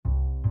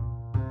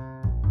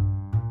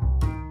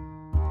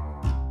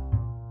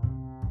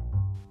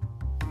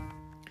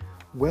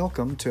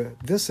Welcome to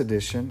this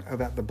edition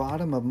of At the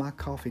Bottom of My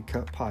Coffee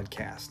Cup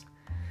podcast.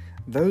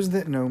 Those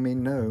that know me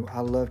know I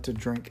love to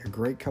drink a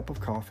great cup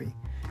of coffee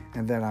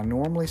and that I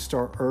normally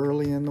start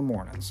early in the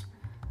mornings.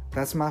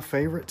 That's my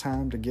favorite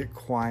time to get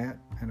quiet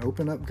and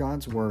open up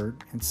God's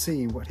Word and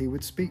see what He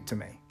would speak to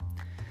me.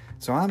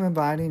 So I'm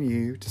inviting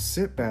you to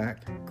sit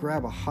back,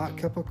 grab a hot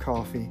cup of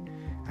coffee,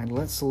 and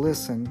let's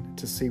listen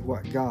to see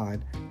what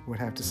God would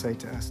have to say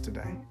to us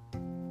today.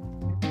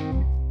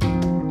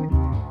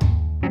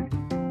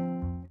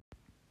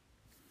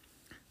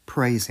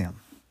 Praise Him.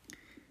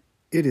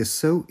 It is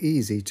so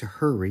easy to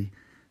hurry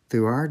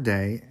through our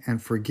day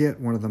and forget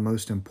one of the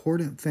most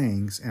important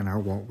things in our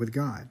walk with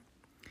God,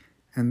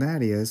 and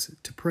that is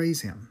to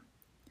praise Him.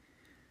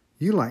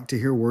 You like to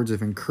hear words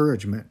of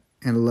encouragement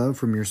and love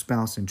from your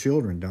spouse and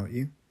children, don't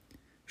you?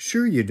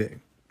 Sure you do.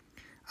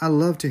 I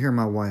love to hear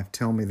my wife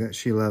tell me that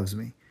she loves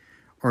me,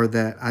 or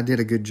that I did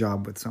a good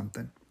job with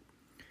something.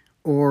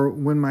 Or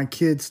when my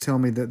kids tell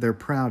me that they're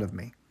proud of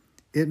me.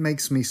 It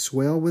makes me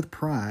swell with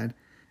pride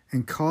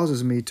and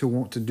causes me to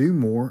want to do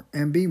more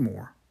and be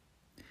more.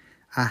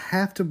 I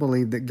have to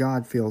believe that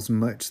God feels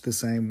much the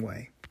same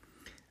way.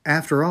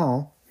 After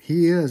all,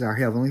 He is our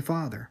Heavenly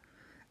Father,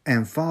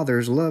 and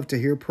fathers love to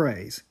hear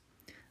praise.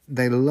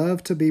 They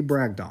love to be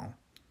bragged on.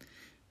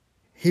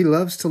 He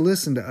loves to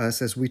listen to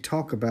us as we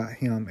talk about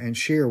Him and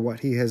share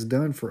what He has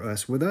done for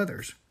us with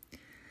others.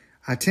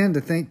 I tend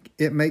to think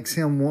it makes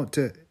Him want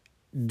to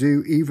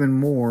do even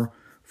more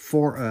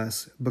for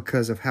us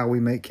because of how we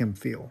make Him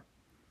feel.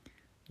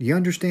 Do you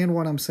understand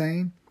what I'm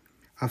saying?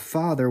 A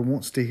father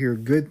wants to hear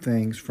good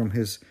things from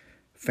his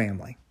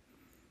family.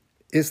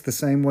 It's the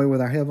same way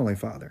with our Heavenly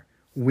Father.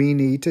 We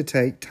need to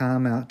take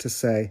time out to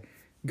say,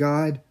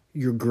 God,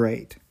 you're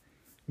great.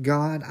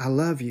 God, I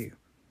love you.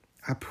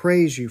 I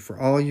praise you for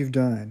all you've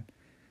done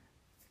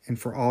and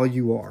for all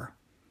you are.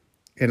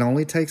 It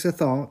only takes a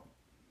thought.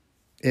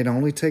 It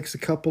only takes a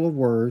couple of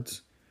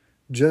words,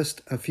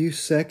 just a few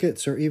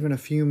seconds or even a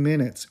few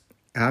minutes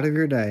out of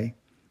your day.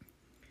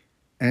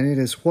 And it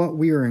is what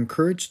we are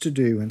encouraged to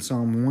do in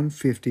Psalm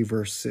 150,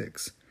 verse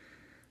 6.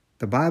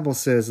 The Bible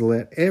says,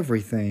 "Let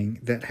everything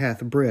that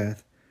hath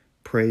breath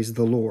praise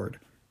the Lord.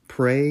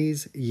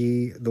 Praise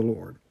ye the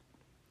Lord."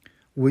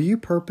 Will you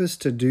purpose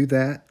to do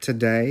that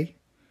today?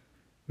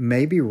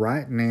 Maybe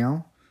right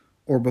now,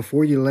 or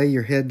before you lay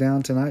your head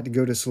down tonight to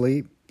go to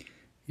sleep?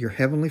 Your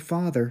Heavenly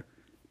Father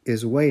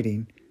is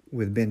waiting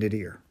with bended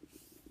ear.